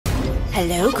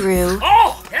Hello, Gru.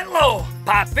 Oh, hello,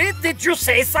 Poppy. Did you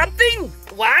say something?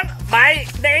 Well, my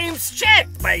name's Chet,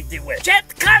 by the way.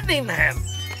 Chet Cunningham.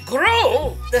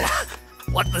 Gru?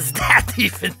 What does that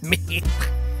even mean?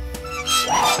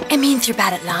 It means you're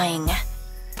bad at lying.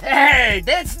 Hey,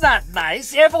 that's not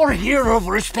nice. Ever hear of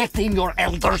respecting your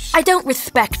elders? I don't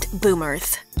respect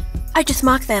boomers. I just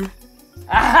mock them.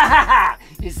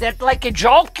 Is that like a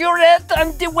joke you read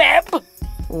on the web?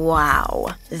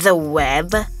 Wow. The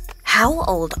web? How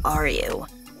old are you?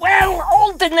 Well,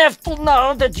 old enough to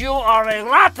know that you are a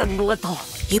rotten little...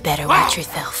 You better watch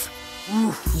yourself.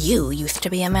 You used to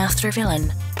be a master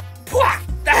villain. Pwah!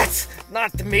 That's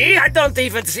not me. I don't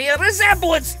even see a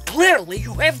resemblance. Clearly,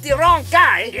 you have the wrong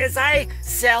guy, as I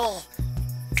sell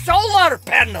solar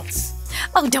panels.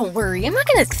 Oh, don't worry. I'm not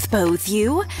gonna expose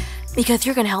you. Because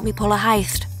you're gonna help me pull a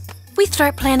heist. We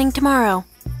start planning tomorrow.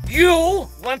 You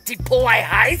want to pull a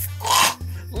heist?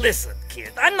 Listen,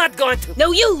 kid, I'm not going to...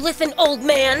 No, you listen, old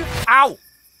man. Ow!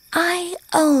 I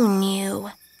own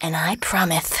you, and I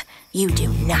promise you do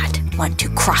not want to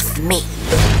cross me.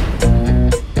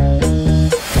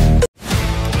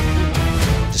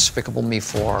 Despicable Me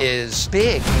 4 is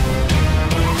big.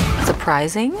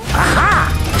 Surprising.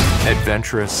 Aha!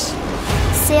 Adventurous.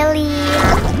 Silly.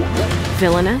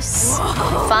 Villainous.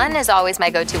 Fun is always my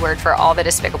go-to word for all the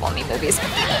Despicable Me movies.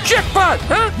 Jackpot!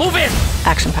 Huh? Move in!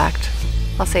 Action-packed.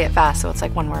 I'll say it fast, so it's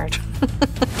like one word.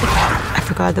 I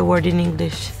forgot the word in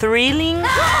English. Thrilling?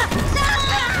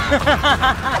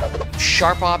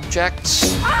 Sharp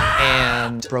objects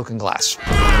and broken glass.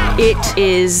 It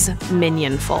is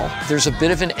minionful. There's a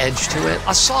bit of an edge to it.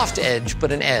 A soft edge,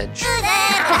 but an edge.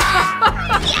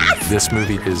 This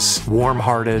movie is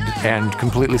warm-hearted and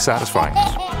completely satisfying.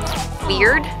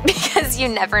 Weird, because you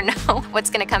never know what's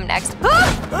gonna come next.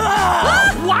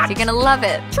 What? You're gonna love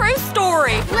it. True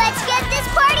story. Let's get this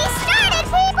party started,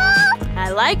 people! I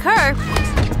like her.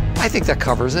 I think that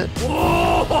covers it.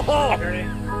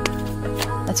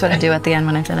 That's what I do at the end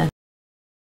when I finish.